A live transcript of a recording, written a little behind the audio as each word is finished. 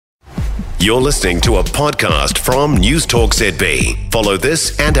You're listening to a podcast from News Talk ZB. Follow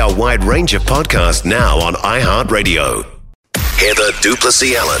this and our wide range of podcasts now on iHeartRadio. Heather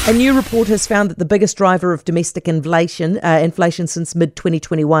Duplessis-Allen. A new report has found that the biggest driver of domestic inflation since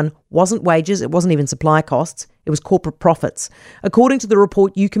mid-2021 wasn't wages, it wasn't even supply costs, it was corporate profits. According to the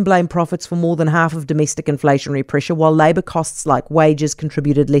report, you can blame profits for more than half of domestic inflationary pressure, while labour costs like wages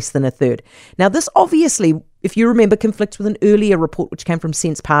contributed less than a third. Now, this obviously, if you remember, conflicts with an earlier report which came from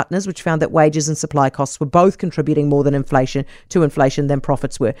Sense Partners, which found that wages and supply costs were both contributing more than inflation than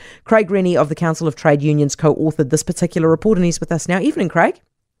profits were. Craig Renney of the Council of Trade Unions co-authored this particular report, and he's with us now. Evening, Craig.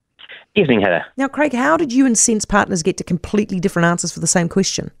 Evening, Heather. Now, Craig, how did you and Sense Partners get to completely different answers for the same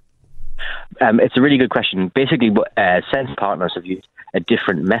question? It's a really good question. Basically, Sense Partners have used a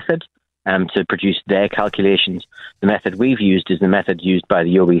different method to produce their calculations. The method we've used is the method used by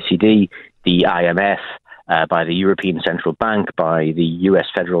the OECD, the IMF, by the European Central Bank, by the US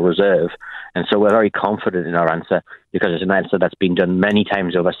Federal Reserve. And so we're very confident in our answer because it's an answer that's been done many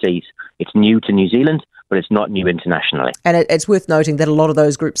times overseas. It's new to New Zealand, but it's not new internationally. And it's worth noting that a lot of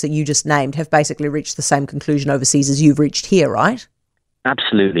those groups that you just named have basically reached the same conclusion overseas as you've reached here, right?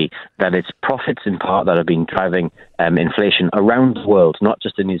 Absolutely, that it's profits in part that have been driving inflation around the world, not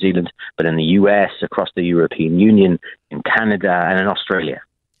just in New Zealand, but in the US, across the European Union, in Canada and in Australia.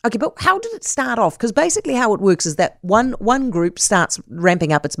 Okay, but how did it start off? Because basically how it works is that one group starts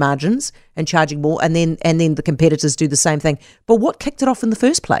ramping up its margins and charging more, and then the competitors do the same thing. But what kicked it off in the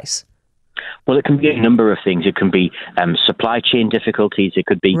first place? Well, it can be a number of things. It can be supply chain difficulties. It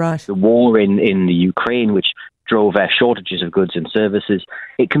could be the war in the Ukraine, which drove shortages of goods and services.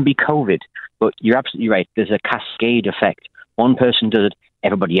 It can be COVID. But you're absolutely right. There's a cascade effect. One person does it,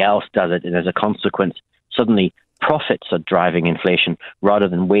 everybody else does it, and as a consequence, suddenly profits are driving inflation rather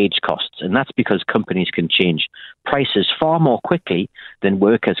than wage costs. And that's because companies can change prices far more quickly than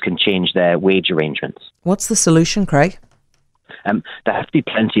workers can change their wage arrangements. What's the solution, Craig? There have to be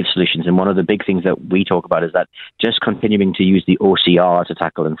plenty of solutions, and one of the big things that we talk about is that just continuing to use the OCR to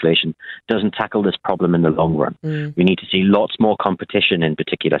tackle inflation doesn't tackle this problem in the long run. We need to see lots more competition in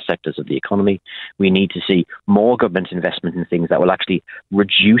particular sectors of the economy. We need to see more government investment in things that will actually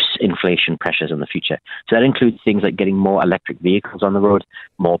reduce inflation pressures in the future. So that includes things like getting more electric vehicles on the road,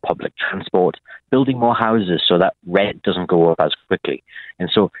 more public transport, building more houses so that rent doesn't go up as quickly.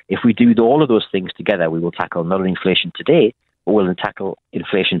 And so if we do all of those things together, we will tackle not only inflation today, but we'll tackle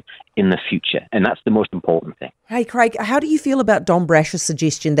inflation in the future. And that's the most important thing. Hey, Craig, how do you feel about Don Brash's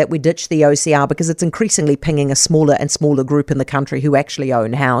suggestion that we ditch the OCR because it's increasingly pinging a smaller and smaller group in the country who actually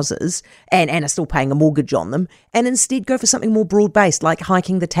own houses and are still paying a mortgage on them, and instead go for something more broad-based, like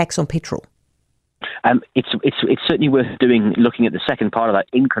hiking the tax on petrol? It's certainly worth looking at the second part of that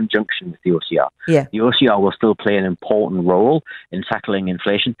in conjunction with the OCR. Yeah. The OCR will still play an important role in tackling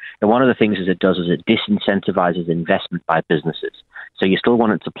inflation. And one of the things it does is it disincentivizes investment by businesses. So you still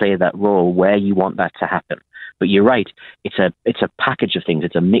want it to play that role where you want that to happen. But you're right, it's a package of things.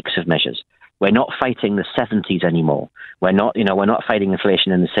 It's a mix of measures. We're not fighting the 70s anymore. We're not fighting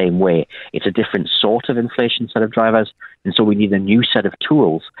inflation in the same way. It's a different sort of inflation set of drivers, and so we need a new set of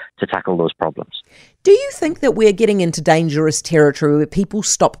tools to tackle those problems. Do you think that we're getting into dangerous territory where people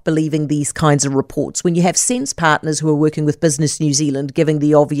stop believing these kinds of reports? When you have Sense Partners who are working with Business New Zealand giving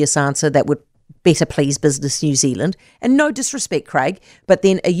the obvious answer that would better please Business New Zealand, and no disrespect, Craig, but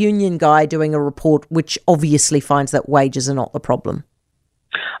then a union guy doing a report which obviously finds that wages are not the problem?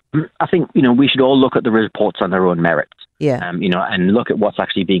 I think, we should all look at the reports on their own merits. Yeah. And look at what's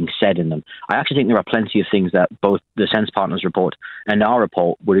actually being said in them. I actually think there are plenty of things that both the Sense Partners report and our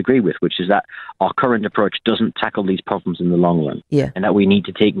report would agree with, which is that our current approach doesn't tackle these problems in the long run. Yeah. And that we need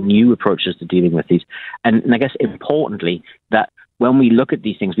to take new approaches to dealing with these. And I guess importantly, that when we look at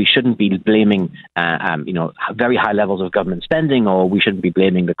these things, we shouldn't be blaming, very high levels of government spending, or we shouldn't be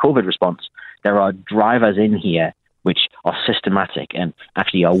blaming the COVID response. There are drivers in here which are systematic and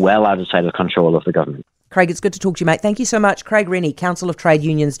actually are well outside of control of the government. Craig, it's good to talk to you, mate. Thank you so much. Craig Renney, Council of Trade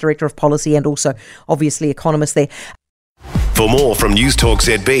Unions, Director of Policy, and also, obviously, economist there. For more from News Talk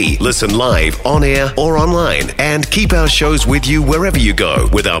ZB, listen live, on air or online, and keep our shows with you wherever you go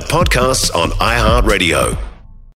with our podcasts on iHeartRadio.